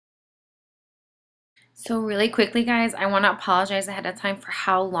So really quickly, guys, I want to apologize ahead of time for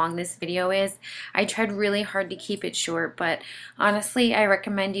how long this video is. I tried really hard to keep it short, but honestly, I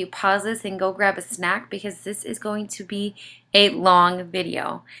recommend you pause this and go grab a snack because this is going to be a long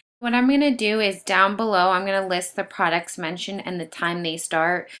video. What I'm going to do is down below, I'm going to list the products mentioned and the time they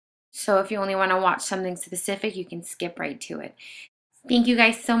start. So if you only want to watch something specific, you can skip right to it. Thank you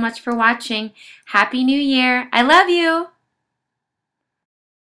guys so much for watching. Happy New Year. I love you.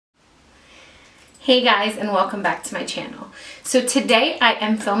 Hey guys, and welcome back to my channel. So today I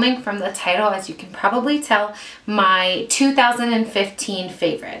am filming from the title, as you can probably tell, my 2015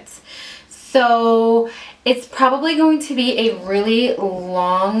 favorites. So it's probably going to be a really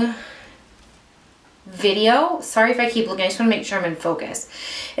long video. Sorry if I keep looking, I just want to make sure I'm in focus.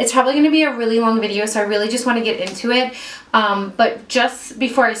 It's probably going to be a really long video, so I really just want to get into it. But just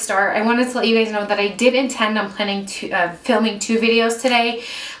before I start, I wanted to let you guys know that I did intend on planning to filming 2 videos today.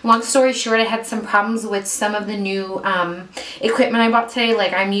 Long story short, I had some problems with some of the new equipment I bought today.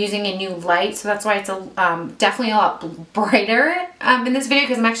 Like, I'm using a new light, so that's why it's definitely a lot brighter in this video,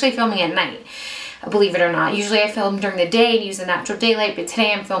 because I'm actually filming at night, believe it or not. Usually I film during the day and use the natural daylight, but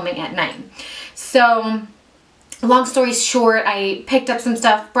today I'm filming at night. So long story short, I picked up some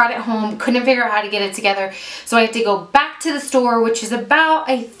stuff, brought it home, couldn't figure out how to get it together, so I had to go back to the store, which is about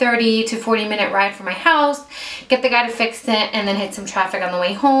a 30 to 40 minute ride from my house, get the guy to fix it, and then hit some traffic on the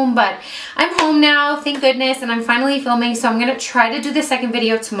way home. But I'm home now, thank goodness, and I'm finally filming, so I'm going to try to do the second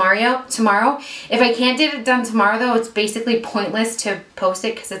video tomorrow. If I can't get it done tomorrow, though, it's basically pointless to post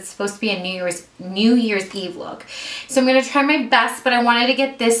it because it's supposed to be a New Year's Eve look. So I'm going to try my best, but I wanted to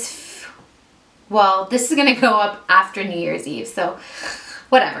get this. Well, this is going to go up after New Year's Eve, so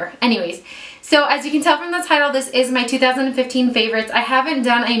whatever. Anyways, so as you can tell from the title, this is my 2015 favorites. I haven't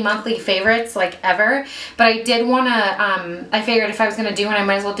done a monthly favorites like ever, but I did want to, I figured if I was going to do one, I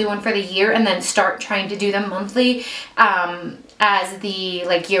might as well do one for the year and then start trying to do them monthly as the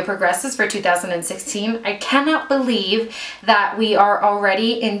year progresses for 2016. I cannot believe that we are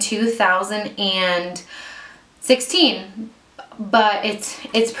already in 2016. But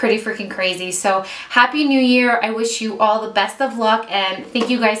it's pretty freaking crazy. So happy New Year. I wish you all the best of luck, and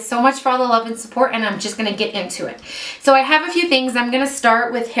thank you guys so much for all the love and support, and I'm just gonna get into it. So I have a few things. I'm gonna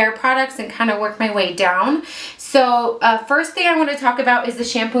start with hair products and kind of work my way down. So first thing I want to talk about is the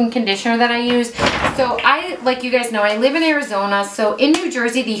shampoo and conditioner that I use. So like you guys know, I live in Arizona, so in New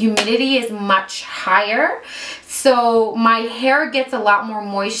Jersey the humidity is much higher, so my hair gets a lot more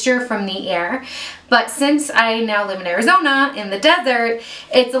moisture from the air. But since I now live in Arizona, in the desert,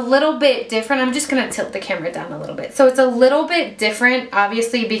 it's a little bit different. I'm just going to tilt the camera down a little bit. So it's a little bit different,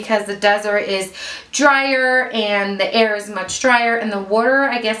 obviously, because the desert is drier and the air is much drier. And the water,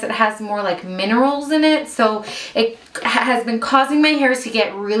 I guess it has more like minerals in it. So it has been causing my hairs to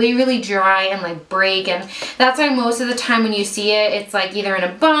get really, really dry and like break. And that's why most of the time when you see it, it's like either in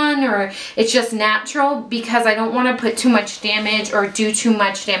a bun or it's just natural, because I don't want to put too much damage or do too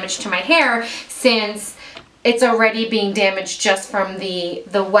much damage to my hair, since it's already being damaged just from the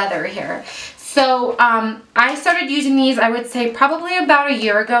weather here. So I started using these, I would say, probably about a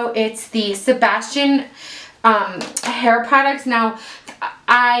year ago. It's the Sebastian hair products. Now,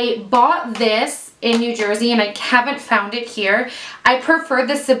 I bought this in New Jersey and I haven't found it here. I prefer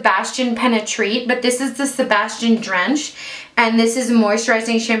the Sebastian Penetrate, but this is the Sebastian Drench, and this is a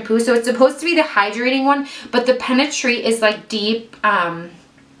moisturizing shampoo. So it's supposed to be the hydrating one, but the Penetrate is like deep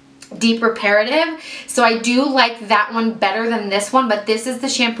reparative, so I do like that one better than this one. But this is the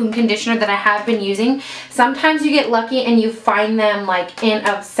shampoo and conditioner that I have been using. Sometimes you get lucky and you find them like in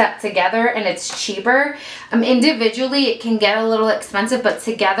a set together and it's cheaper. Individually it can get a little expensive, but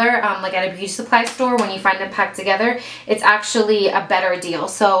together, like at a beauty supply store, when you find them packed together, it's actually a better deal.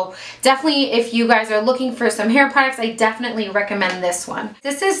 So definitely, if you guys are looking for some hair products, I definitely recommend this one.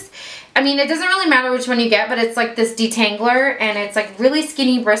 This is, I mean, it doesn't really matter which one you get, but it's like this detangler, and it's like really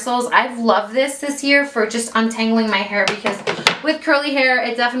skinny bristles. I've loved this year for just untangling my hair, because with curly hair,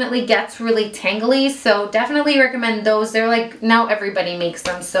 it definitely gets really tangly. So definitely recommend those. They're like, now everybody makes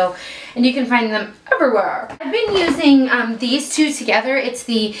them, so, and you can find them everywhere. I've been using these two together. It's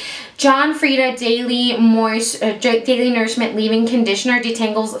the John Frieda Daily Nourishment Leave-In Conditioner.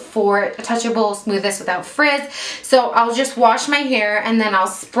 Detangles for touchable smoothness without frizz. So I'll just wash my hair and then I'll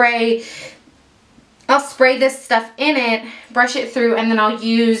spray this stuff in it, brush it through, and then I'll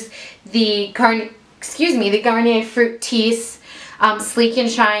use the Garnier Fructis Sleek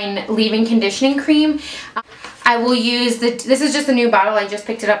and Shine Leave-In Conditioning Cream. I will use this is just a new bottle. I just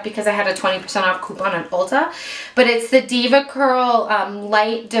picked it up because I had a 20% off coupon on Ulta. But it's the Diva Curl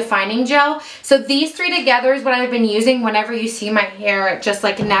Light Defining Gel. So these three together is what I've been using whenever you see my hair just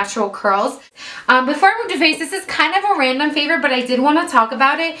like natural curls. Before I move to face, this is kind of a random favorite, but I did want to talk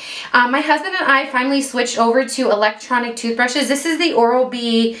about it. My husband and I finally switched over to electronic toothbrushes. This is the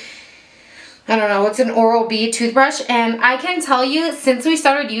Oral-B, I don't know, it's an Oral-B toothbrush, and I can tell you, since we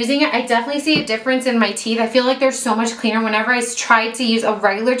started using it, I definitely see a difference in my teeth. I feel like they're so much cleaner. Whenever I try to use a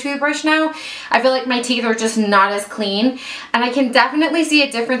regular toothbrush now, I feel like my teeth are just not as clean, and I can definitely see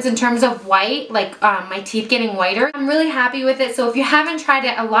a difference in terms of white, like my teeth getting whiter. I'm really happy with it, so if you haven't tried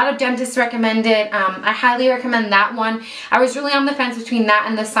it, a lot of dentists recommend it. I highly recommend that one. I was really on the fence between that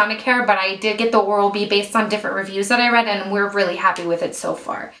and the Sonicare, but I did get the Oral-B based on different reviews that I read, and we're really happy with it so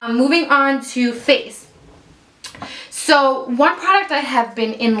far. Moving on to face. So one product I have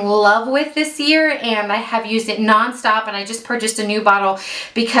been in love with this year, and I have used it non-stop, and I just purchased a new bottle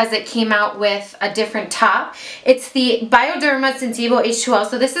because it came out with a different top. It's the Bioderma Sensitivo H2O.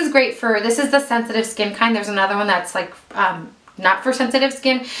 So this is great for, this is the sensitive skin kind. There's another one that's like not for sensitive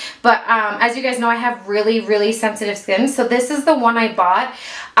skin, but as you guys know, I have really sensitive skin, so this is the one I bought.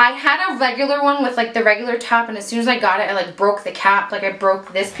 I had a regular one with like the regular top, and as soon as I got it, I like broke the cap. Like I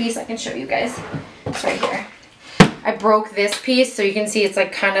broke this piece. I can show you guys. It's right here. I broke this piece, so you can see it's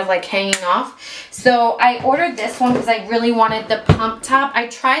like kind of like hanging off. So I ordered this one because I really wanted the pump top. I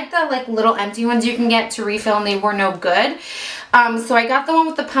tried the like little empty ones you can get to refill, and they were no good. So I got the one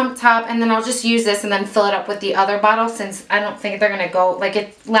with the pump top, and then I'll just use this and then fill it up with the other bottle, since I don't think they're going to go, like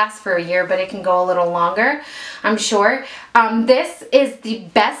it lasts for a year, but it can go a little longer, I'm sure. This is the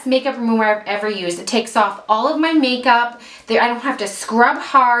best makeup remover I've ever used. It takes off all of my makeup. I don't have to scrub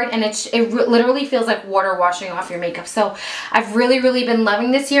hard, and it literally feels like water washing off your makeup. So I've really been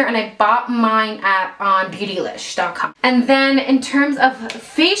loving this year, and I bought mine on beautylish.com. And then in terms of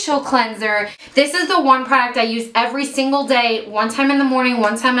facial cleanser, this is the one product I use every single day, one time in the morning,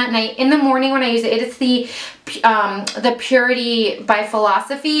 one time at night. In the morning when I use it, it's the Purity by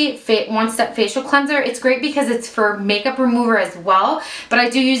Philosophy one-step facial cleanser. It's great because it's for makeup remover as well, but I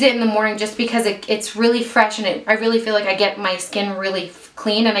do use it in the morning just because it's really fresh, and I really feel like I get my skin really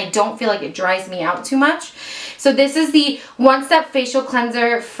clean, and I don't feel like it dries me out too much. So this is the one-step facial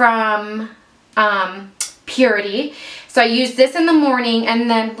cleanser from Purity. So I use this in the morning, and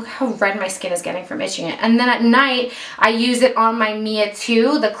then look how red my skin is getting from itching it. And then at night, I use it on my Mia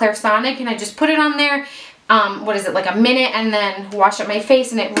 2, the Clairsonic, and I just put it on there. What is it, like a minute, and then wash up my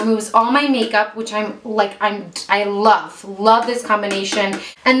face, and it removes all my makeup, which I love this combination.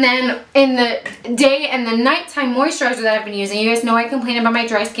 And then in the day and the nighttime moisturizer that I've been using, you guys know I complain about my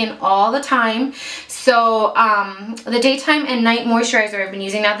dry skin all the time. So the daytime and night moisturizer I've been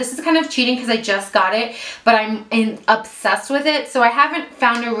using. Now this is kind of cheating because I just got it, but I'm obsessed with it. So I haven't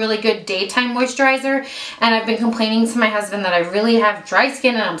found a really good daytime moisturizer, and I've been complaining to my husband that I really have dry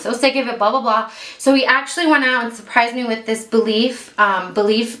skin and I'm so sick of it, blah blah blah. So he actually went out and surprised me with this Believe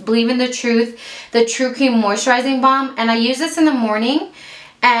in the Truth, the True Cream Moisturizing Balm, and I use this in the morning,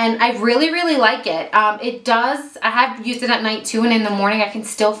 and I really like it. I have used it at night too, and in the morning I can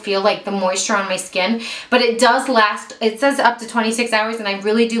still feel like the moisture on my skin, but it does last, it says up to 26 hours, and I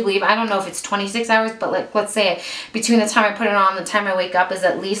really do believe, I don't know if it's 26 hours, but like, let's say between the time I put it on and the time I wake up is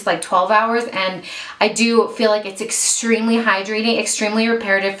at least like 12 hours, and I do feel like it's extremely hydrating, extremely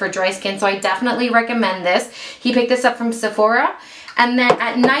reparative for dry skin, so I definitely recommend this. He picked this up from Sephora. And then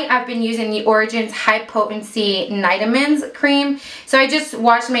at night, I've been using the Origins High Potency Nitamins cream. So I just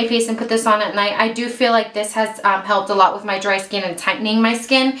wash my face and put this on at night. I do feel like this has helped a lot with my dry skin and tightening my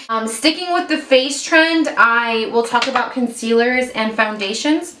skin. Sticking with the face trend, I will talk about concealers and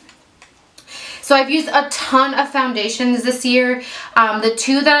foundations. So I've used a ton of foundations this year. The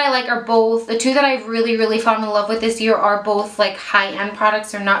two that I like are both, the two that I've really fallen in love with this year are both like high-end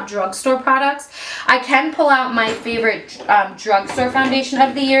products. They're not drugstore products. I can pull out my favorite drugstore foundation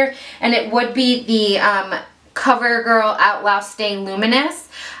of the year, and it would be the CoverGirl Outlast Stay Luminous.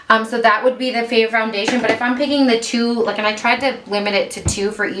 So that would be the favorite foundation, but if I'm picking the two, like, and I tried to limit it to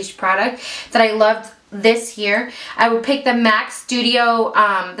two for each product that I loved this year, I would pick the MAC Studio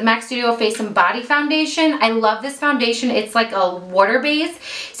Face and Body Foundation. I love this foundation. It's like a water base,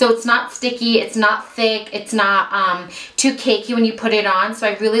 so it's not sticky, it's not thick, it's not too cakey when you put it on. So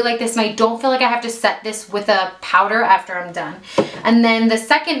I really like this, and I don't feel like I have to set this with a powder after I'm done. And then the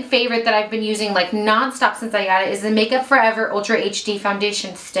second favorite that I've been using like non-stop since I got it is the Makeup Forever Ultra HD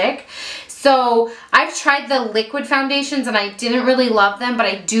Foundation Stick. So I've tried the liquid foundations and I didn't really love them, but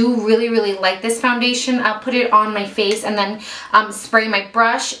I do really like this foundation. I'll put it on my face and then spray my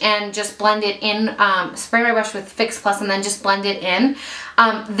brush and just blend it in, spray my brush with Fix Plus and then just blend it in.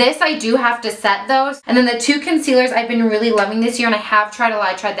 This I do have to set those. And then the two concealers I've been really loving this year, and I have tried a lot.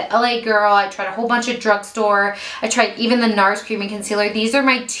 I tried the LA Girl, I tried a whole bunch of drugstore, I tried even the NARS Creamy Concealer. These are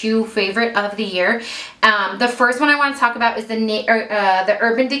my two favorite of the year. The first one I want to talk about is the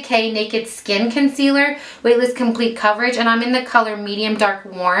Urban Decay Naked Skin Concealer, Weightless Complete Coverage, and I'm in the color Medium Dark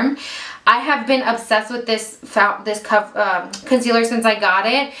Warm. I have been obsessed with this concealer since I got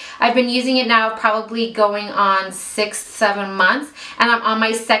it. I've been using it now probably going on 6-7 months, and I'm on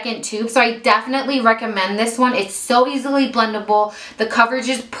my second tube, so I definitely recommend this one. It's so easily blendable. The coverage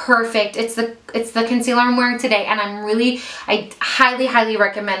is perfect. It's the concealer I'm wearing today, and I highly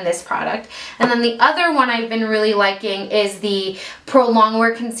recommend this product. And then the other one I've been really liking is the Pro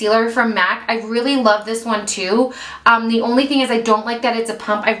Longwear Concealer from MAC. I really love this one too. The only thing is I don't like that it's a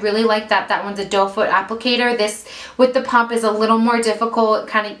pump. I really like that one's a doe foot applicator. This with the pump is a little more difficult,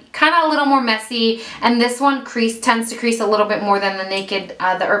 kind of a little more messy, and this one tends to crease a little bit more than the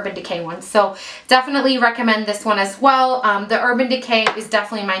Urban Decay one. So definitely recommend this one as well. The Urban Decay is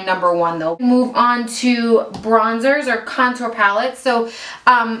definitely my number one though. Move on to bronzers or contour palettes. So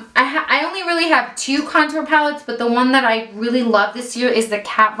I only really have two contour palettes, but the one that I really love this year is the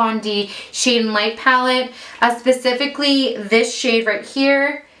Kat Von D Shade and Light palette. Specifically this shade right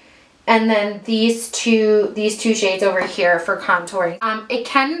here, and then these two shades over here for contouring. It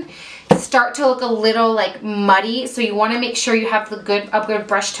can start to look a little like muddy, so you want to make sure you have a good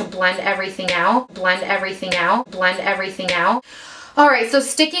brush to blend everything out. Alright, so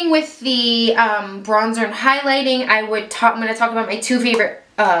sticking with the bronzer and highlighting, I'm going to talk about my two favorite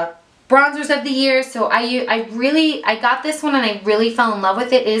bronzers of the year. So I got this one and I really fell in love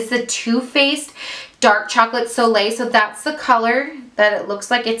with it. It is the Too Faced Dark Chocolate Soleil. So that's the color that it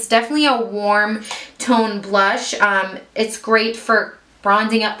looks like. It's definitely a warm tone blush. It's great for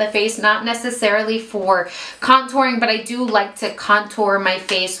bronzing up the face, not necessarily for contouring, but I do like to contour my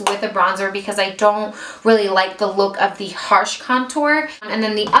face with a bronzer because I don't really like the look of the harsh contour. And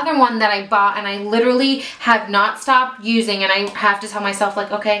then the other one that I bought and I literally have not stopped using, and I have to tell myself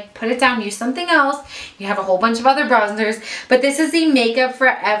like, okay, put it down, use something else. You have a whole bunch of other bronzers, but this is the Makeup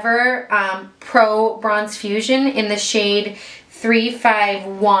Forever Pro Bronze Fusion in the shade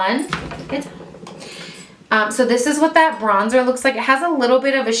 351. So this is what that bronzer looks like. It has a little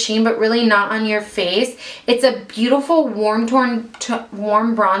bit of a sheen, but really not on your face. It's a beautiful warm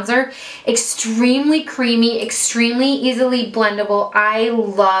bronzer. Extremely creamy, extremely easily blendable. I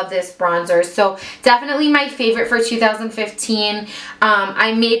love this bronzer. So definitely my favorite for 2015.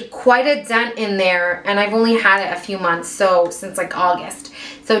 I made quite a dent in there, and I've only had it a few months, so since like August.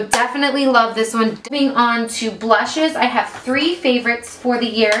 So definitely love this one. Moving on to blushes, I have three favorites for the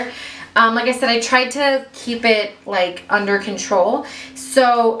year. Like I said, I tried to keep it like under control.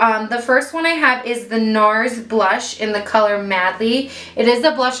 So the first one I have is the NARS blush in the color Madly. It is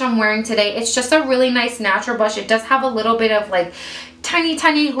the blush I'm wearing today. It's just a really nice natural blush. It does have a little bit of like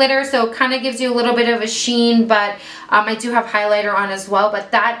tiny glitter, so it kind of gives you a little bit of a sheen, but I do have highlighter on as well.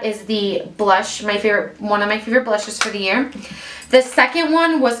 But that is the blush, one of my favorite blushes for the year. The second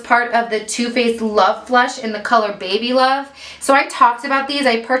one was part of the Too Faced Love Flush in the color Baby Love. So I talked about these.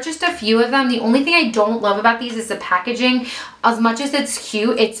 I purchased a few of them. The only thing I don't love about these is the packaging. As much as it's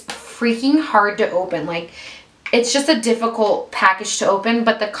cute, it's freaking hard to open. Like, it's just a difficult package to open,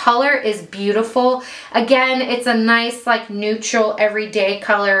 but the color is beautiful. Again, it's a nice like neutral everyday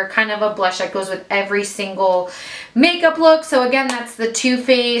color, kind of a blush that goes with every single makeup look. So again, that's the Too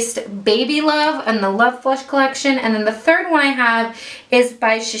Faced Baby Love and the Love Flush collection. And then the third one I have is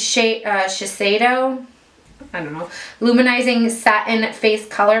by Shiseido. I don't know, Luminizing Satin Face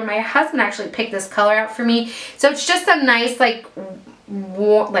Color. My husband actually picked this color out for me. So it's just a nice like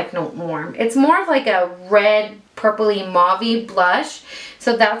warm. It's more of like a red, purpley, mauve-y blush.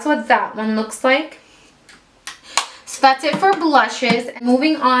 So that's what that one looks like. So that's it for blushes.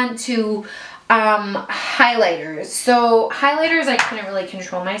 Moving on to highlighters. So highlighters, I couldn't really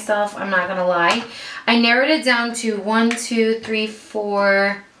control myself, I'm not gonna lie. I narrowed it down to 1, 2, 3,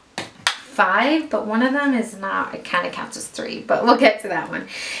 4, 5, but one of them is not, it kind of counts as 3, but we'll get to that one.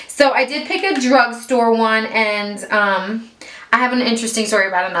 So I did pick a drugstore one, and I have an interesting story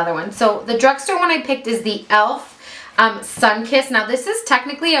about another one. So the drugstore one I picked is the e.l.f. Sunkiss. Now this is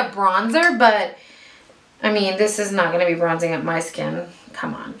technically a bronzer, but I mean, this is not going to be bronzing up my skin.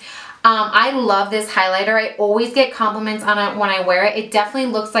 Come on. I love this highlighter. I always get compliments on it when I wear it. It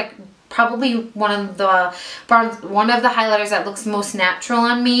definitely looks like probably one of the highlighters that looks most natural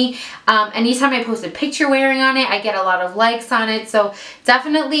on me. Anytime I post a picture wearing on it, I get a lot of likes on it. So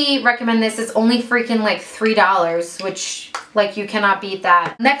definitely recommend this. It's only freaking like $3, which like you cannot beat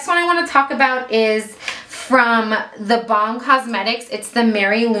that. Next one I want to talk about is from The Balm Cosmetics. It's the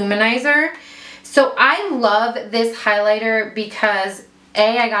Mary Luminizer. So I love this highlighter because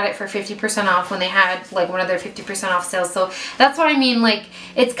I got it for 50% off when they had like one of their 50% off sales. So that's what I mean, like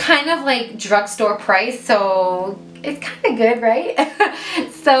it's kind of like drugstore price, so it's kind of good, right?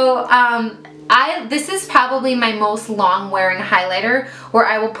 So this is probably my most long wearing highlighter, where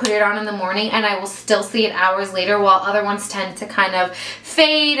I will put it on in the morning and I will still see it hours later, while other ones tend to kind of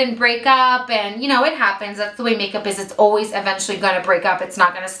fade and break up, and you know, it happens. That's the way makeup is. It's always eventually going to break up. It's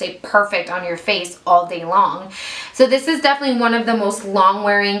not going to stay perfect on your face all day long. So this is definitely one of the most long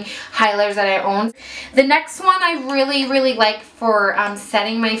wearing highlighters that I own. The next one I really like for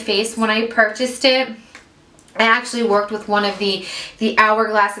setting my face. When I purchased it, I actually worked with one of the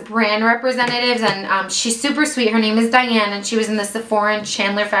Hourglass brand representatives, and she's super sweet. Her name is Diane, and she was in the Sephora in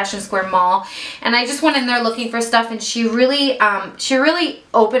Chandler Fashion Square Mall. And I just went in there looking for stuff, and she really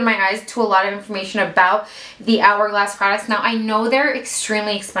opened my eyes to a lot of information about the Hourglass products. Now, I know they're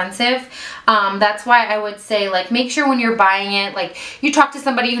extremely expensive. That's why I would say, like, make sure when you're buying it, like, you talk to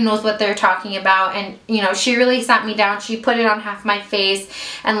somebody who knows what they're talking about. And, you know, she really sat me down. She put it on half my face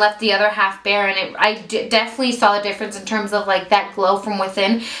and left the other half bare, and I definitely saw the difference in terms of like that glow from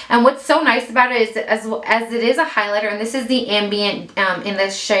within. And what's so nice about it is that as it is a highlighter, and this is the ambient in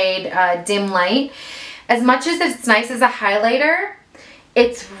the shade Dim Light, as much as it's nice as a highlighter,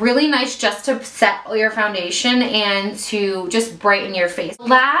 it's really nice just to set your foundation and to just brighten your face.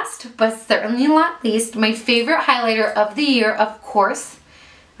 Last but certainly not least, my favorite highlighter of the year, of course,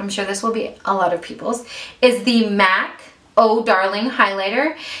 I'm sure this will be a lot of people's, is the MAC Oh Darling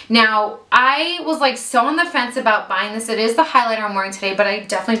highlighter. Now, I was like so on the fence about buying this. It is the highlighter I'm wearing today, but I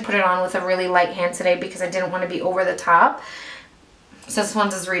definitely put it on with a really light hand today because I didn't want to be over the top. Since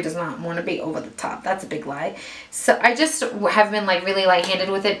Swans's does not want to be over the top. That's a big lie. So I just have been like really light-handed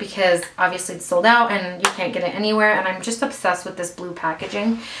with it because obviously it's sold out and you can't get it anywhere, and I'm just obsessed with this blue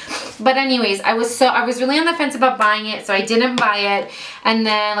packaging. But anyways, I was really on the fence about buying it, so I didn't buy it. And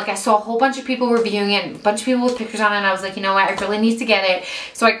then like I saw a whole bunch of people reviewing it, a bunch of people with pictures on it, and I was like, you know what, I really need to get it.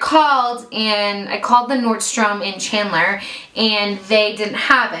 So I called the Nordstrom in Chandler, and they didn't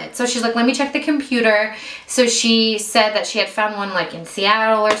have it. So she's like, let me check the computer. So she said that she had found one like in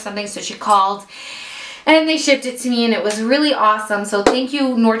Seattle or something, so she called and they shipped it to me, and it was really awesome. So thank you,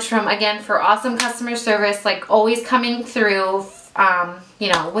 Nordstrom, again for awesome customer service, like always coming through,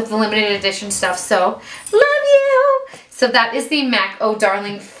 you know, with the limited edition stuff. So love you. So that is the MAC Oh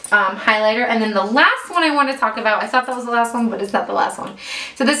Darling highlighter. And then the last one I want to talk about, I thought that was the last one, but it's not the last one.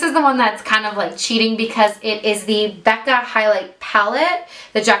 So this is the one that's kind of like cheating because it is the Becca Highlight Palette,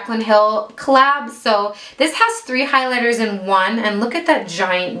 the Jaclyn Hill collab. So this has 3 highlighters in one, and look at that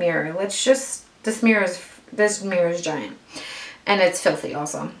giant mirror. Let's just, this mirror is giant, and it's filthy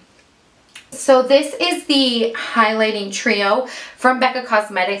also. So this is the highlighting trio from Becca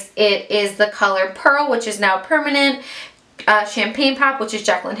Cosmetics. It is the color Pearl, which is now permanent, Champagne Pop, which is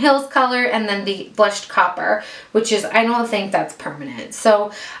Jaclyn Hill's color, and then the Blushed Copper, which is, I don't think that's permanent.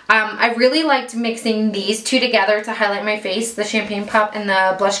 So I really liked mixing these two together to highlight my face, the Champagne Pop and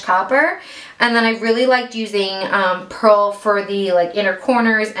the Blushed Copper. And then I really liked using Pearl for the like inner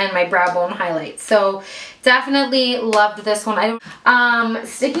corners and my brow bone highlights. So definitely loved this one.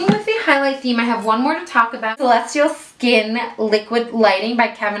 Sticking with the highlight theme, I have one more to talk about. Celestial Skin Liquid Lighting by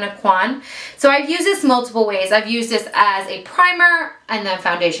Kevyn Aucoin. So I've used this multiple ways. I've used this as a primer and then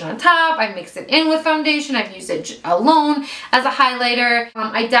foundation on top. I've mixed it in with foundation. I've used it alone as a highlighter.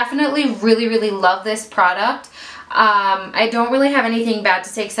 I definitely really love this product. I don't really have anything bad to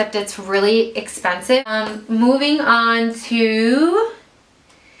say except it's really expensive. Moving on to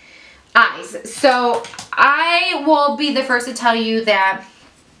eyes. So I will be the first to tell you that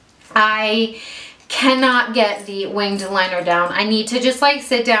I cannot get the winged liner down. I need to just like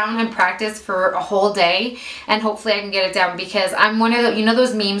sit down and practice for a whole day, and hopefully I can get it down, because I'm one of the, you know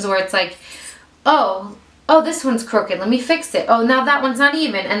those memes where it's like, oh, this one's crooked, let me fix it. Oh, now that one's not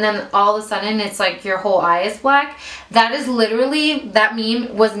even. And then all of a sudden it's like your whole eye is black. That is literally, that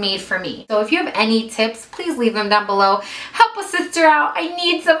meme was made for me. So if you have any tips, please leave them down below. Help a sister out. I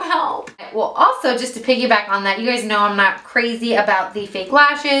need some help. Well, also just to piggyback on that, you guys know I'm not crazy about the fake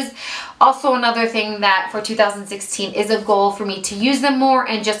lashes. Also, another thing that for 2016 is a goal for me to use them more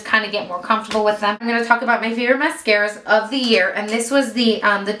and just kind of get more comfortable with them. I'm going to talk about my favorite mascaras of the year, and this was the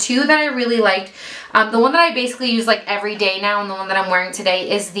 2 that I really liked. The one that I basically use like every day now, and the one that I'm wearing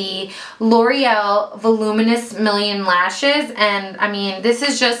today, is the L'Oreal Voluminous Million Lashes. And I mean, this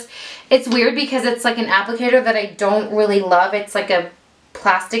is just, it's weird because it's like an applicator that I don't really love. It's like a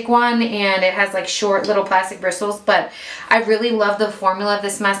plastic one, and it has like short little plastic bristles, but I really love the formula of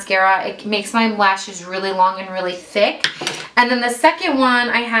this mascara. It makes my lashes really long and really thick. And then the second one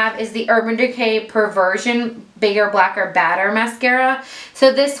I have is the Urban Decay Perversion Bigger, Blacker, Badder mascara.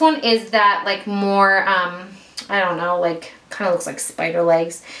 So this one is that like more I don't know, like kind of looks like spider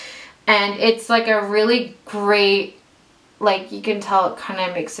legs, and it's like a really great, like you can tell it kind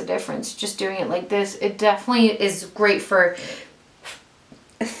of makes a difference just doing it like this. It definitely is great for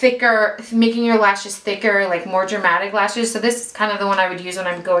thicker, making your lashes thicker, like more dramatic lashes. So this is kind of the one I would use when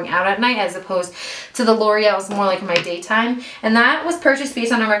I'm going out at night, as opposed to the L'Oreal's more like my daytime. And that was purchased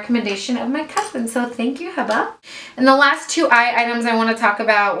based on a recommendation of my cousin, so thank you, Heba. And the last two eye items I want to talk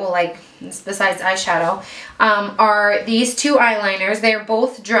about, well, like besides eyeshadow, are these two eyeliners. They're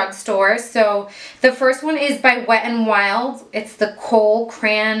both drugstore. So the first one is by Wet n Wild. It's the Kohl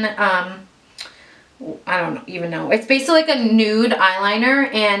Crayon, I don't even know. It's basically like a nude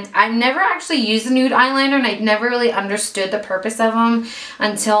eyeliner, and I've never actually used a nude eyeliner, and I never really understood the purpose of them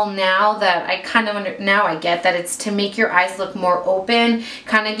until now, that I kind of now I get that it's to make your eyes look more open,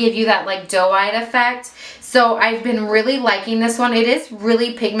 kind of give you that like doe-eyed effect. So I've been really liking this one. It is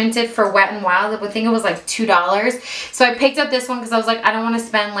really pigmented for Wet n Wild. I think it was like $2. So I picked up this one because I was like, I don't want to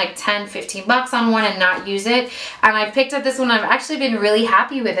spend like 10, 15 bucks on one and not use it. And I picked up this one. I've actually been really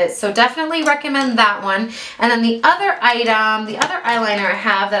happy with it. So definitely recommend that one. And then the other item, the other eyeliner I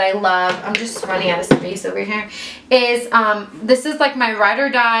have that I love, I'm just running out of space over here, is this is like my ride or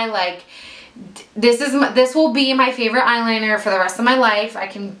die. Like this will be my favorite eyeliner for the rest of my life. I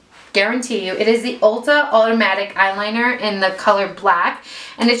can guarantee you. It is the Ulta Automatic Eyeliner in the color black,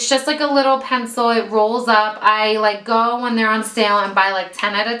 and it's just like a little pencil. It rolls up. I like go when they're on sale and buy like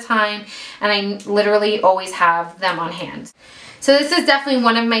 10 at a time, and I literally always have them on hand. So this is definitely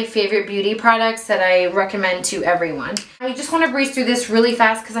one of my favorite beauty products that I recommend to everyone. I just want to breeze through this really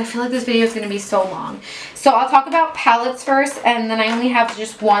fast because I feel like this video is going to be so long. So I'll talk about palettes first, and then I only have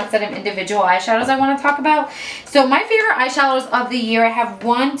just one set of individual eyeshadows I want to talk about. So my favorite eyeshadows of the year, I have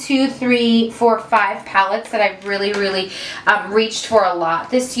 1, 2, 3, 4, 5 palettes that I've really reached for a lot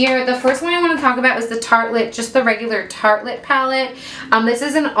this year. The first one I want to talk about is the Tartelette, just the regular Tartelette palette. This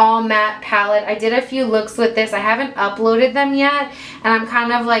is an all matte palette. I did a few looks with this. I haven't uploaded them yet, and I'm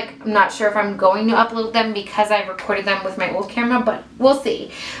kind of like, I'm not sure if I'm going to upload them because I recorded them with my old camera, but we'll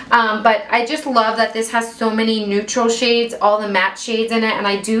see. But I just love that this has so many neutral shades, all the matte shades in it, and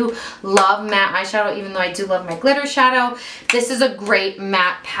I do love matte eyeshadow, even though I do love my glitter shadow. This is a great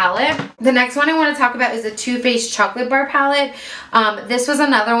matte palette. The next one I want to talk about is the Too Faced Chocolate Bar palette. This was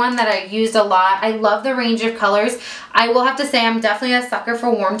another one that I used a lot. I love the range of colors. I will have to say I'm definitely a sucker for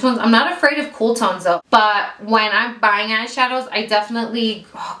warm tones. I'm not afraid of cool tones though, but when I'm buying eyeshadows, I definitely,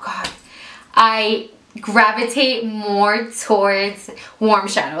 oh god, I gravitate more towards warm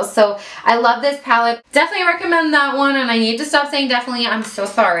shadows. So I love this palette. Definitely recommend that one, and I need to stop saying definitely. I'm so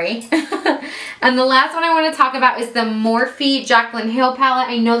sorry. And the last one I want to talk about is the Morphe Jaclyn Hill palette.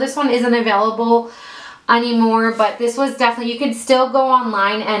 I know this one isn't available anymore, but this was definitely, you could still go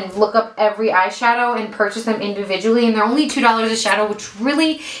online and look up every eyeshadow and purchase them individually, and they're only $2 a shadow, which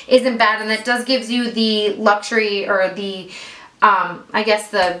really isn't bad, and that does gives you the luxury, or the I guess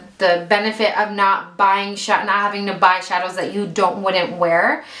the benefit of not having to buy shadows that you wouldn't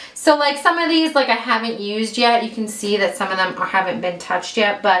wear. So like some of these, like I haven't used yet. You can see that some of them haven't been touched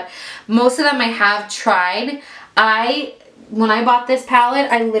yet, but most of them I have tried. When I bought this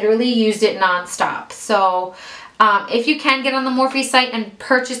palette, I literally used it non-stop. So if you can get on the Morphe site and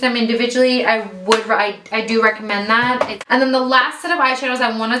purchase them individually, I do recommend that. And then the last set of eyeshadows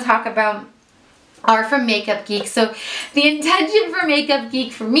I want to talk about are from Makeup Geek. So the intention for Makeup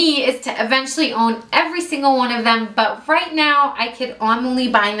Geek for me is to eventually own every single one of them, but right now I'm only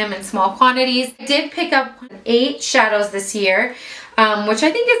buying them in small quantities. I did pick up 8 shadows this year, which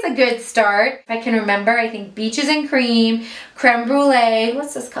I think is a good start. If I can remember, I think Beaches and Cream, Creme Brulee,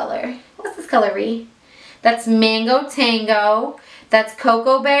 what's this color? What's this color, Ree? That's Mango Tango, that's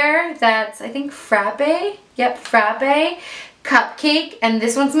Cocoa Bear, that's I think Frappe, yep, Frappe, Cupcake, and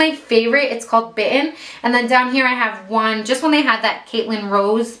this one's my favorite. It's called Bitten. And then down here I have one, just when they had that Caitlin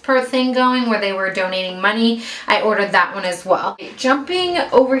Rose thing going where they were donating money, I ordered that one as well. Jumping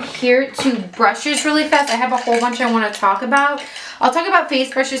over here to brushes really fast, I have a whole bunch I want to talk about. I'll talk about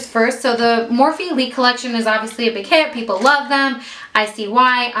face brushes first. So the Morphe Elite collection is obviously a big hit. People love them. I see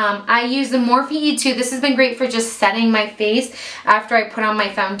why. I use the Morphe E2. This has been great for just setting my face after I put on my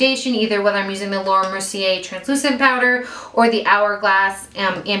foundation, either whether I'm using the Laura Mercier translucent powder or the Hourglass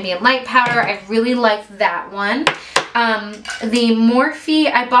ambient light powder. I really like that one. The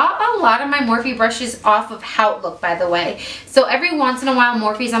Morphe, I bought a lot of my Morphe brushes off of Outlook, by the way. So every once in a while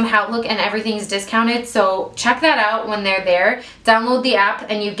Morphe's on Outlook and everything's discounted, so check that out when they're there. Download the app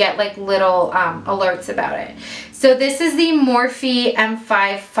and you get like little alerts about it. So this is the Morphe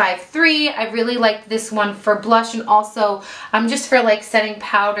M553. I really like this one for blush and also just for like setting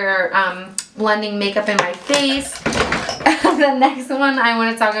powder, blending makeup in my face. The next one I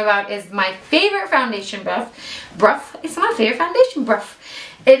want to talk about is my favorite foundation brush. It's my favorite foundation brush.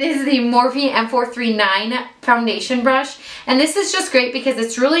 It is the Morphe M439 foundation brush, and this is just great because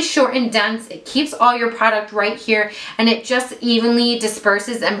it's really short and dense. It keeps all your product right here and it just evenly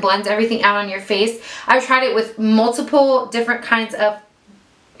disperses and blends everything out on your face. I've tried it with multiple different kinds of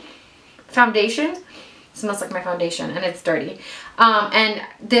foundation. It smells like my foundation and it's dirty. And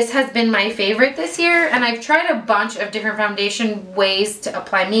this has been my favorite this year, and I've tried a bunch of different foundation ways to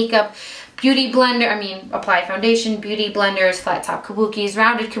apply makeup. Beauty blender, apply foundation, beauty blenders, flat top kabukis,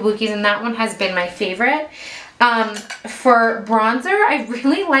 rounded kabukis, and that one has been my favorite. For bronzer, I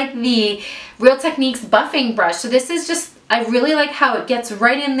really like the Real Techniques buffing brush. So this is just, I really like how it gets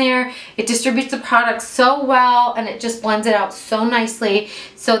right in there. It distributes the product so well and it just blends it out so nicely.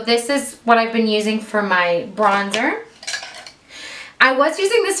 So this is what I've been using for my bronzer. I was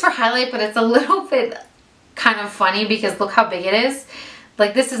using this for highlight, but it's a little bit kind of funny because look how big it is.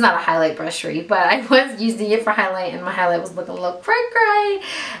 Like, this is not a highlight brush, but I was using it for highlight and my highlight was looking a little cray-cray.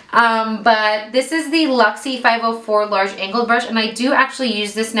 But this is the Luxie 504 large angled brush, and I do actually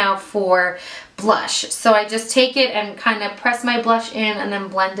use this now for blush. So I just take it and kind of press my blush in and then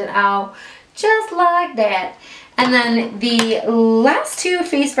blend it out just like that. And then the last two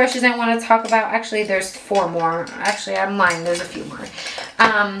face brushes I want to talk about, actually there's four more. Actually, I'm lying, there's a few more.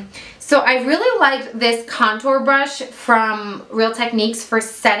 So I really like this contour brush from Real Techniques for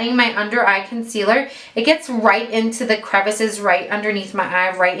setting my under eye concealer. It gets right into the crevices right underneath my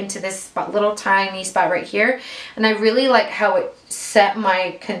eye, right into this spot, little tiny spot right here. And I really like how it set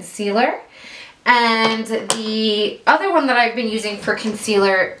my concealer. And the other one that I've been using for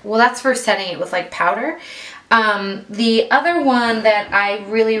concealer, well, that's for setting it with like powder. The other one that I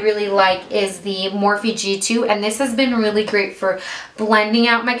really like is the Morphe G2, and this has been really great for blending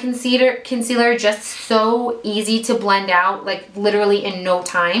out my concealer, just so easy to blend out, like literally in no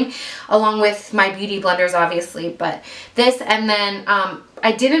time, along with my beauty blenders obviously. But this, and then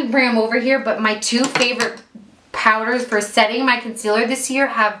I didn't bring them over here, but my two favorite powders for setting my concealer this year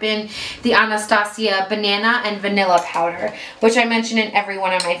have been the Anastasia Banana and Vanilla powder, which I mention in every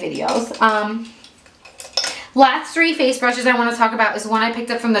one of my videos. Last three face brushes I want to talk about is one I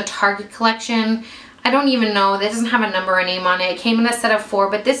picked up from the Target collection. I don't even know. This doesn't have a number or name on it. It came in a set of 4,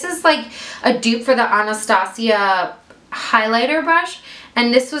 but this is like a dupe for the Anastasia highlighter brush.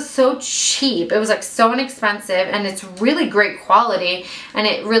 And this was so cheap. It was like so inexpensive, and it's really great quality, and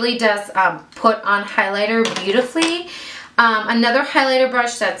it really does put on highlighter beautifully. Another highlighter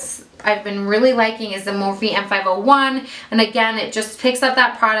brush that's I've been really liking is the Morphe M501, and again it just picks up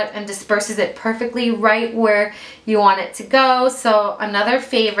that product and disperses it perfectly right where you want it to go, so another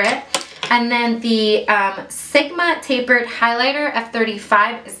favorite. And then the Sigma Tapered Highlighter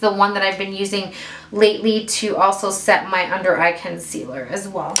F35 is the one that I've been using lately to also set my under eye concealer as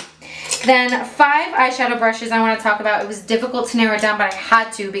well. Then 5 eyeshadow brushes I want to talk about. It was difficult to narrow it down, but I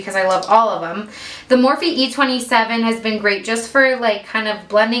had to because I love all of them. The Morphe E27 has been great just for like kind of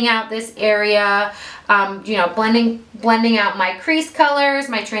blending out this area, you know, blending out my crease colors,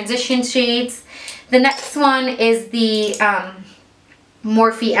 my transition shades. The next one is the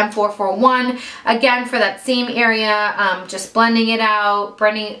Morphe M441, again for that same area, just blending it out,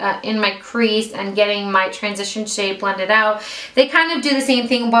 blending in my crease and getting my transition shade blended out. They kind of do the same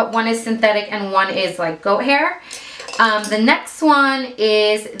thing, but one is synthetic and one is like goat hair. The next one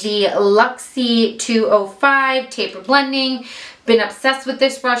is the Luxie 205 Taper Blending. Been obsessed with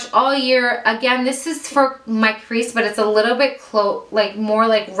this brush all year. Again, this is for my crease, but it's a little bit like more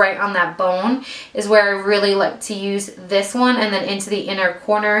like right on that bone is where I really like to use this one, and then into the inner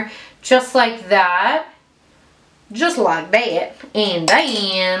corner, just like that. Just like that. And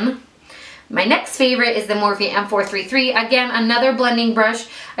then my next favorite is the Morphe M433. Again, another blending brush.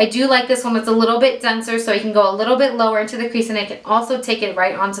 I do like this one. It's a little bit denser, so you can go a little bit lower into the crease, and I can also take it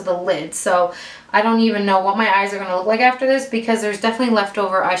right onto the lid. So I don't even know what my eyes are going to look like after this because there's definitely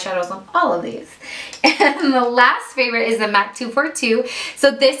leftover eyeshadows on all of these. And the last favorite is the MAC 242.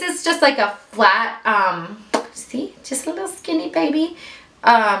 So this is just like a flat See, just a little skinny baby.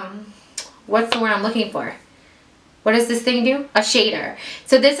 What's the word I'm looking for? What does this thing do? A shader.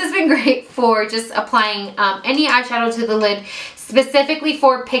 So this has been great for just applying any eyeshadow to the lid, specifically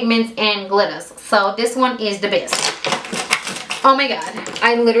for pigments and glitters. So this one is the best. Oh my god,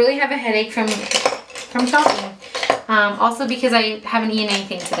 I literally have a headache from shopping. Also because I haven't eaten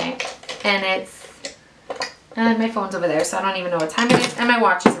anything today, and it's my phone's over there, so I don't even know what time it is, and my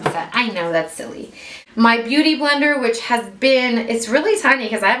watch isn't set. I know, that's silly. My beauty blender, which has been, it's really tiny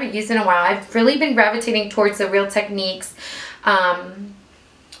because I haven't used it in a while. I've really been gravitating towards the Real Techniques,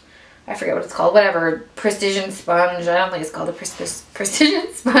 I forget what it's called, whatever, precision sponge. I don't think it's called a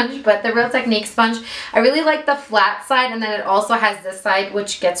precision sponge, but the Real Techniques sponge. I really like the flat side, and then it also has this side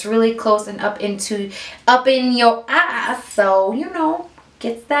which gets really close and up in your ass, so you know,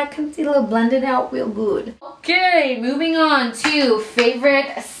 gets that concealer blended out real good. Okay, moving on to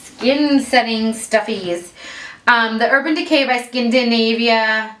favorite skin setting stuffies. The Urban Decay by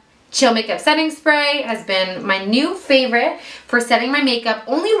Skindinavia Chill Makeup Setting Spray has been my new favorite for setting my makeup.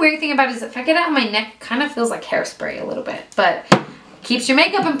 Only weird thing about it is if I get it on my neck, it kind of feels like hairspray a little bit, but keeps your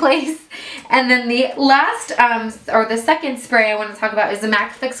makeup in place. And then the last, or the second spray I want to talk about is the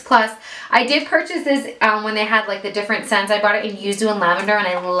MAC Fix Plus. I did purchase this when they had like the different scents. I bought it in Yuzu and Lavender, and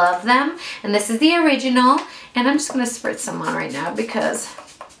I love them. And this is the original, and I'm just going to spritz some on right now because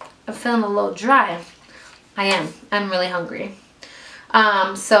I'm feeling a little dry. I am. I'm really hungry.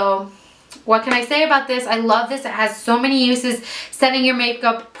 So what can I say about this? I love this. It has so many uses: setting your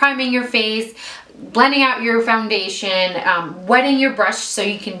makeup, priming your face, blending out your foundation, wetting your brush so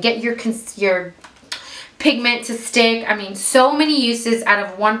you can get your pigment to stick. I mean, so many uses out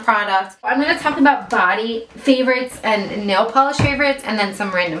of one product. I'm going to talk about body favorites and nail polish favorites, and then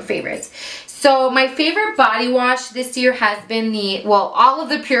some random favorites. So my favorite body wash this year has been all of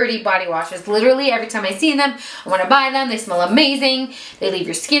the Purity body washes. Literally every time I see them, I want to buy them. They smell amazing. They leave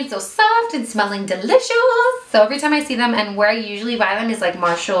your skin so soft and smelling delicious. So every time I see them, and where I usually buy them is like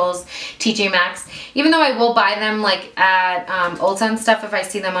Marshall's, TJ Maxx. Even though I will buy them like at Ulta and stuff if I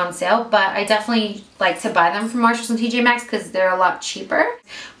see them on sale, but I definitely like to buy them from Marshall's and TJ Maxx because they're a lot cheaper.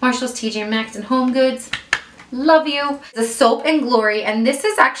 Marshall's, TJ Maxx, and Home Goods. Love you. The Soap and Glory, and this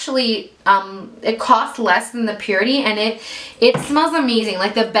is actually it costs less than the Purity, and it smells amazing.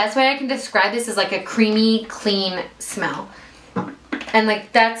 Like, the best way I can describe this is like a creamy, clean smell. And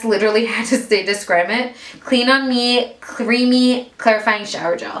like, that's literally how to describe it. Clean on me, creamy, clarifying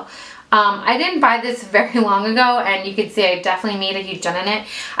shower gel. I didn't buy this very long ago, and you can see I definitely made a huge dent in it.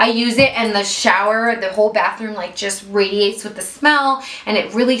 I use it in the shower. The whole bathroom like just radiates with the smell, and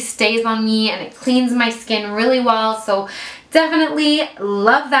it really stays on me, and it cleans my skin really well. So definitely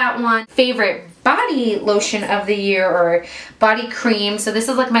love that one. Favorite body lotion of the year, or body cream. So this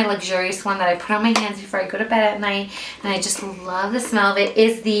is like my luxurious one that I put on my hands before I go to bed at night, and I just love the smell of it.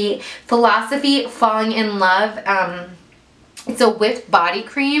 Is the Philosophy Falling in Love. It's a whipped body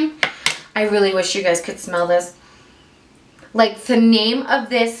cream. I really wish you guys could smell this. Like, the name of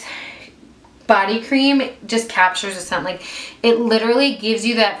this body cream just captures the scent. Like, it literally gives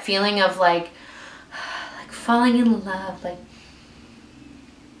you that feeling of like falling in love. Like,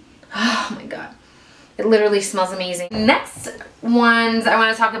 oh my god. It literally smells amazing. Next ones I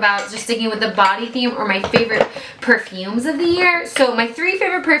want to talk about, just sticking with the body theme, or my favorite perfumes of the year. So my three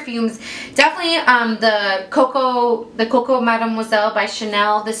favorite perfumes, definitely the Coco Mademoiselle by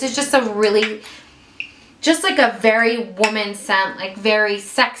Chanel. This is just a really, just like a very woman scent, like very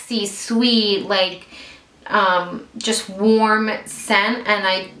sexy, sweet, like just warm scent, and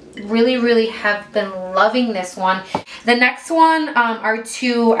I really have been loving this one. The next one are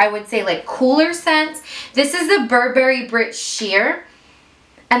two, I would say, like cooler scents. This is the Burberry Brit Sheer,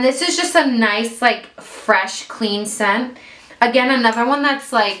 and this is just a nice, like, fresh, clean scent. Again, another one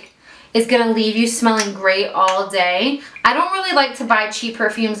that's like is gonna leave you smelling great all day. I don't really like to buy cheap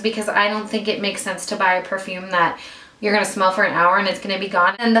perfumes because I don't think it makes sense to buy a perfume that you're gonna smell for an hour and it's gonna be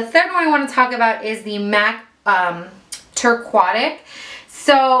gone. And the third one I want to talk about is the MAC Turquatic.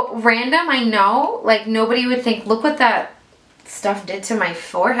 So random, I know, like, nobody would think, look what that stuff did to my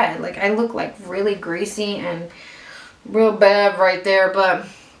forehead. Like, I look like really greasy and real bad right there, but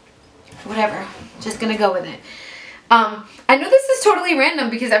whatever, just gonna go with it. I know this is totally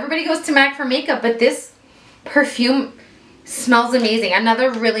random because everybody goes to MAC for makeup, but this perfume smells amazing.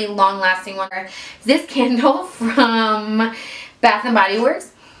 Another really long lasting one. This candle from Bath & Body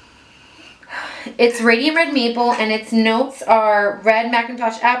Works. It's Radiant Red Maple, and its notes are red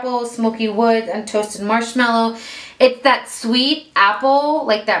Macintosh apple, smoky wood, and toasted marshmallow. It's that sweet apple,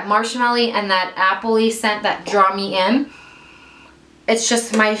 like that marshmallowy and that appley scent that draw me in. It's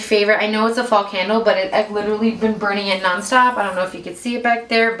just my favorite. I know it's a fall candle, but I've literally been burning it nonstop. I don't know if you can see it back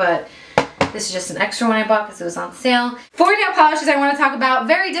there, but this is just an extra one I bought because it was on sale. 4 nail polishes I want to talk about.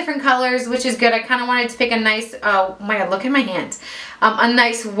 Very different colors, which is good. I kind of wanted to pick a nice, oh my god, look at my hands. A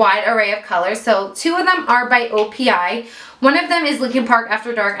nice wide array of colors. So 2 of them are by OPI. One of them is Linkin Park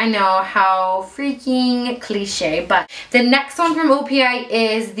After Dark. I know, how freaking cliche, but the next one from OPI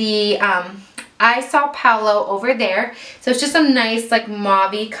is the I Saw Paolo over there. So it's just a nice like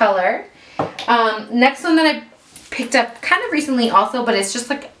mauve-y color. Next one that I picked up kind of recently also, but it's just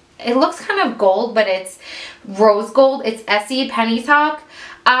like, it looks kind of gold, but it's rose gold. It's Essie Penny Talk.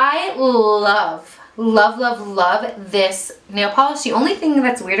 I love this nail polish. The only thing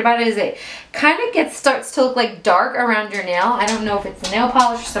that's weird about it is it kind of starts to look like dark around your nail. I don't know if it's a nail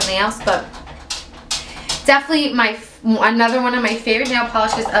polish or something else, but definitely another one of my favorite nail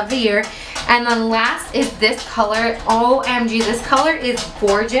polishes of the year. And then last is this color. OMG, this color is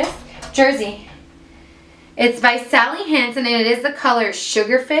gorgeous. Jersey. It's by Sally Hansen, and it is the color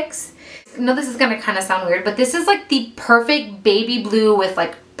Sugar Fix. I know this is going to kind of sound weird, but this is like the perfect baby blue with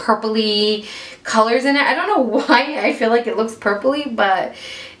like purpley colors in it. I don't know why I feel like it looks purpley, but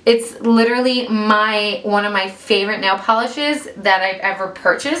it's literally one of my favorite nail polishes that I've ever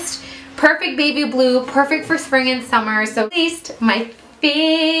purchased. Perfect baby blue, perfect for spring and summer. So at least my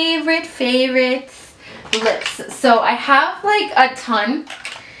favorite lips. So I have like a ton.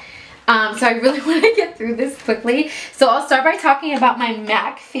 So I really want to get through this quickly. So I'll start by talking about my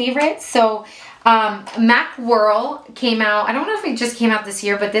MAC favorites. So MAC Whirl came out, I don't know if it just came out this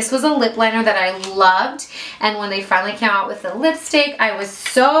year, but this was a lip liner that I loved. And when they finally came out with the lipstick, I was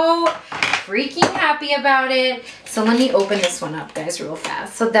so freaking happy about it. So let me open this one up, guys, real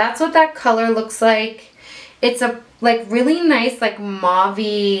fast. So that's what that color looks like. It's a like really nice like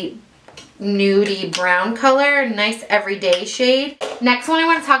mauve-y nudie brown color, nice everyday shade. Next one I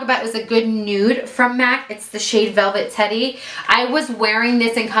want to talk about is a good nude from MAC. It's the shade Velvet Teddy. I was wearing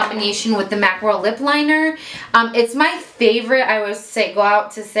this in combination with the MAC Whirl lip liner. It's my favorite. I would say go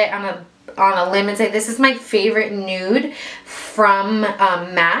out to say on a limb and say this is my favorite nude from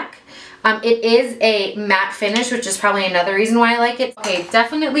MAC. It is a matte finish, which is probably another reason why I like it. Okay,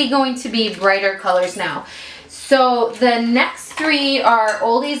 definitely going to be brighter colors now. So the next 3 are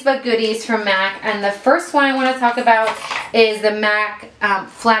oldies but goodies from MAC, and the first one I want to talk about is the MAC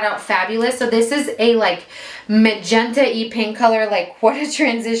Flat Out Fabulous. So this is a like magenta-y pink color. Like what a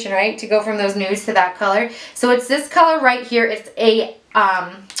transition, right? To go from those nudes to that color. So it's this color right here. It's a matte.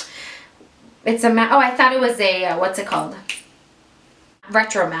 Oh, I thought it was a what's it called?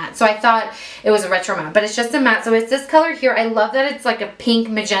 Retro matte. So I thought it was a retro matte, but it's just a matte. So it's this color here. I love that it's like a pink,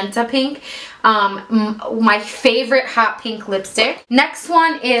 magenta pink. My favorite hot pink lipstick. Next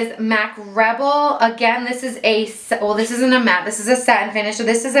one is MAC Rebel. Again, this is well, this isn't a matte. This is a satin finish. So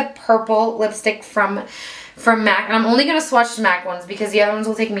this is a purple lipstick from MAC. And I'm only going to swatch the MAC ones because the other ones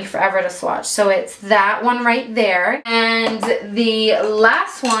will take me forever to swatch. So it's that one right there. And the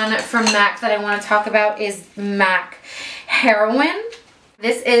last one from MAC that I want to talk about is MAC Heroine.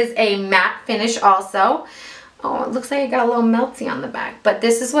 This is a matte finish also. Oh, it looks like it got a little melty on the back, but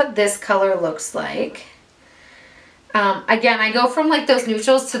this is what this color looks like. Again, I go from like those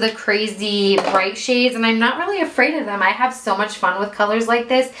neutrals to the crazy bright shades, and I'm not really afraid of them. I have so much fun with colors like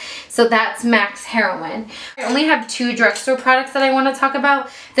this. So that's MAC's Heroine. I only have 2 drugstore products that I want to talk about.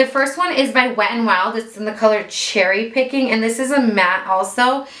 The first one is by Wet n Wild. It's in the color Cherry Picking, and this is a matte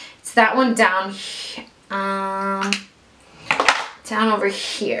also. It's that one down here. Down over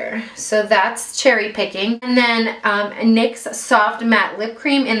here. So that's Cherry Picking. And then NYX Soft Matte Lip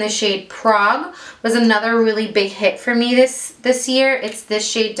Cream in the shade Prague was another really big hit for me this year. It's this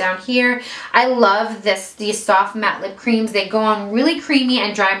shade down here. I love these soft matte lip creams. They go on really creamy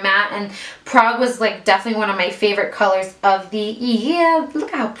and dry matte, and Prague was like definitely one of my favorite colors of the year.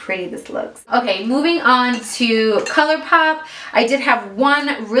 Look how pretty this looks. Okay, moving on to ColourPop. I did have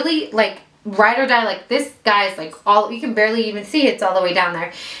one really like ride or die, like this guy's like all, you can barely even see it's all the way down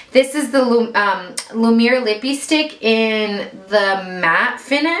there. This is the Lumiere Lippy Stick in the matte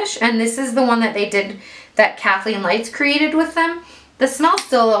finish, and this is the one that they did, that Kathleen Lights created with them. The smell's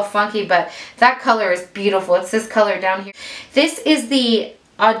still a little funky, but that color is beautiful. It's this color down here. This is the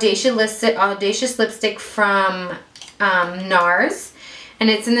Audacious Lipstick from NARS, and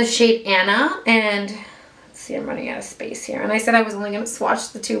it's in the shade Anna, and see, I'm running out of space here, and I said I was only going to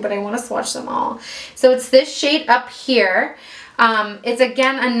swatch the 2, but I want to swatch them all. So it's this shade up here. It's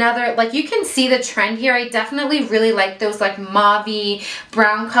again another, like you can see the trend here. I definitely really like those like mauve-y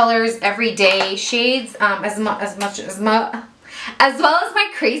brown colors, everyday shades, as as well as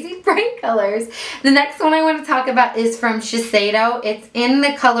my crazy bright colors. The next one I want to talk about is from Shiseido. It's in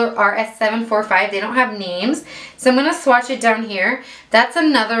the color RS745. They don't have names, so I'm going to swatch it down here. That's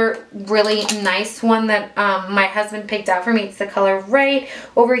another really nice one that my husband picked out for me. It's the color right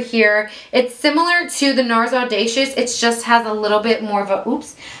over here. It's similar to the NARS Audacious. It just has a little bit more of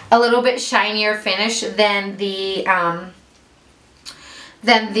a little bit shinier finish than the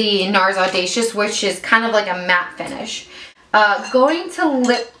NARS Audacious, which is kind of like a matte finish. Going to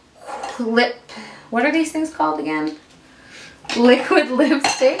lip, what are these things called again? Liquid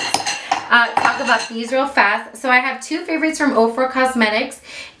lipsticks. Talk about these real fast. So I have two favorites from Ofra Cosmetics.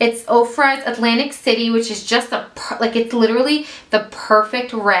 It's Ofra's Atlantic City, which is just it's literally the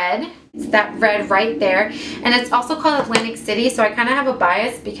perfect red. It's that red right there. And it's also called Atlantic City, so I kind of have a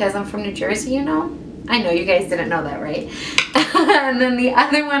bias because I'm from New Jersey, you know? I know you guys didn't know that, right? And then the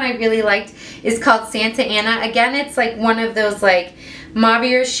other one I really liked is called Santa Ana. Again, it's like one of those like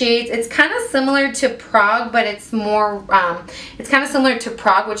mauvier shades. It's kind of similar to Prague, but it's more, it's kind of similar to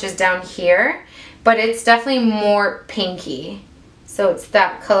Prague, which is down here, but it's definitely more pinky. So it's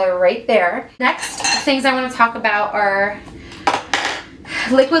that color right there. Next things I want to talk about are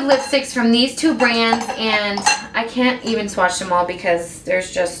liquid lipsticks from these two brands, and I can't even swatch them all because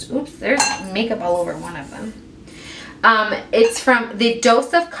there's just, oops, there's makeup all over one of them. It's from the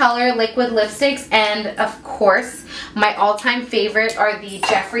Dose of Color liquid lipsticks, and of course my all-time favorite are the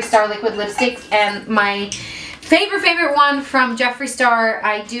Jeffree Star liquid lipsticks. And my favorite one from Jeffree Star,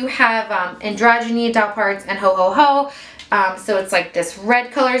 I do have Androgyny, Doll Parts, and Ho Ho Ho. So it's like this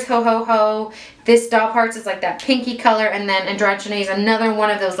red color is Ho Ho Ho, this Doll Parts is like that pinky color, and then Androgyny is another one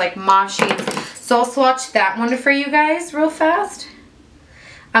of those like mauve shades. So I'll swatch that one for you guys real fast.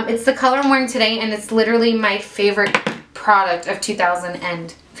 It's the color I'm wearing today, and it's literally my favorite product of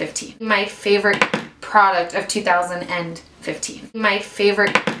 2015. My favorite product of 2015. My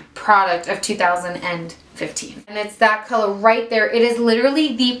favorite product of 2015. And it's that color right there. It is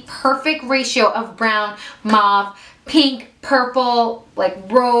literally the perfect ratio of brown, mauve, pink, purple, like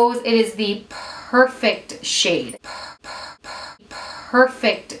rose. It is the perfect shade.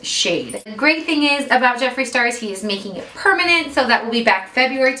 Perfect shade. The great thing is about Jeffree Star is he is making it permanent, so that will be back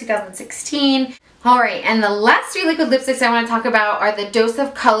February 2016. Alright, and the last three liquid lipsticks I want to talk about are the Dose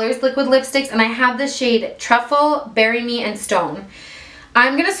of Colors liquid lipsticks, and I have the shade Truffle, Bury Me, and Stone.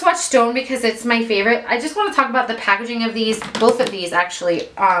 I'm going to swatch Stone because it's my favorite. I just want to talk about the packaging of these, both of these actually,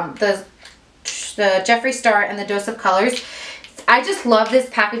 the Jeffree Star and the Dose of Colors. I just love this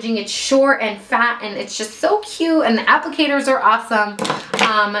packaging. It's short and fat, and it's just so cute, and the applicators are awesome.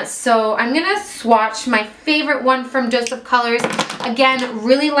 So I'm going to swatch my favorite one from Dose of Colors. Again,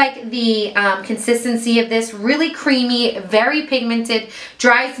 really like the consistency of this. Really creamy, very pigmented,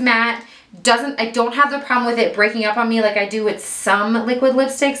 dries matte. I don't have the problem with it breaking up on me like I do with some liquid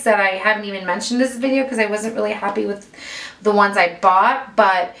lipsticks that I haven't even mentioned in this video because I wasn't really happy with the ones I bought.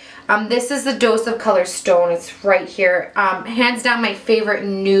 But this is the Dose of Color Stone. It's right here. Hands down my favorite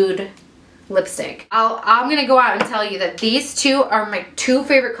nude lipstick. I'm going to go out and tell you that these two are my two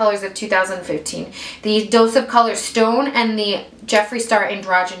favorite colors of 2015. The Dose of Color Stone and the Jeffree Star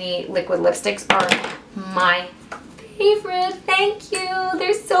Androgyny liquid lipsticks are my favorite. Thank you.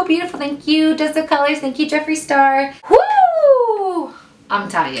 They're so beautiful. Thank you, Dose of Colors. Thank you, Jeffree Star. Woo! I'm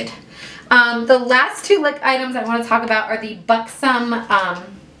tired. The last two lip items I want to talk about are the Buxom,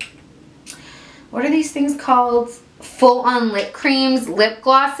 what are these things called? Full-on lip creams, lip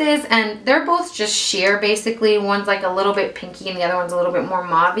glosses, and they're both just sheer basically. One's like a little bit pinky and the other one's a little bit more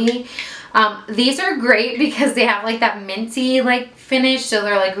mauve-y. These are great because they have like that minty like finish, so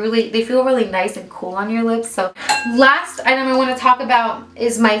they're like really, they feel really nice and cool on your lips. So last item I want to talk about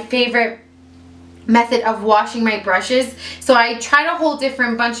is my favorite method of washing my brushes. So I tried a whole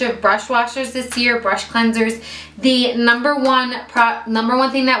different bunch of brush washers this year, brush cleansers. The number one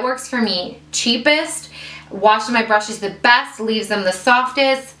thing that works for me, cheapest, washing my brushes the best, leaves them the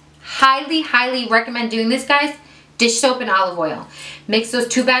softest. Highly recommend doing this, guys. Dish soap and olive oil. Mix those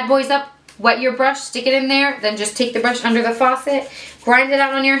two bad boys up, wet your brush, stick it in there, then just take the brush under the faucet, grind it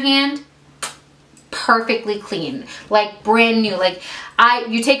out on your hand. Perfectly clean, like brand new. Like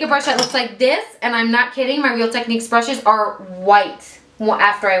you take a brush that looks like this, and I'm not kidding, my Real Techniques brushes are white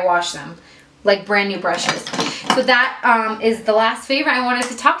after I wash them, like brand new brushes. So that is the last favorite I wanted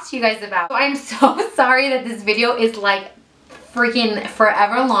to talk to you guys about. So I'm so sorry that this video is like freaking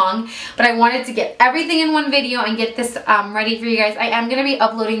forever long, but I wanted to get everything in one video and get this ready for you guys. I am going to be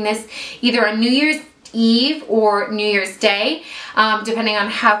uploading this either on New Year's Eve or New Year's Day, depending on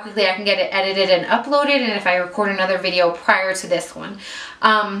how quickly I can get it edited and uploaded, and if I record another video prior to this one.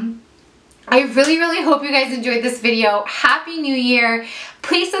 I really, really hope you guys enjoyed this video. Happy New Year.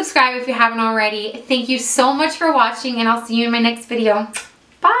 Please subscribe if you haven't already. Thank you so much for watching, and I'll see you in my next video.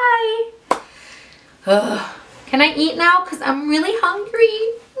 Bye. Ugh. Can I eat now? Because I'm really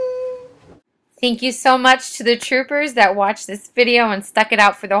hungry. Thank you so much to the troopers that watched this video and stuck it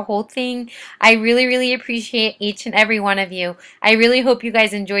out for the whole thing. I really, really appreciate each and every one of you. I really hope you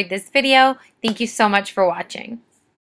guys enjoyed this video. Thank you so much for watching.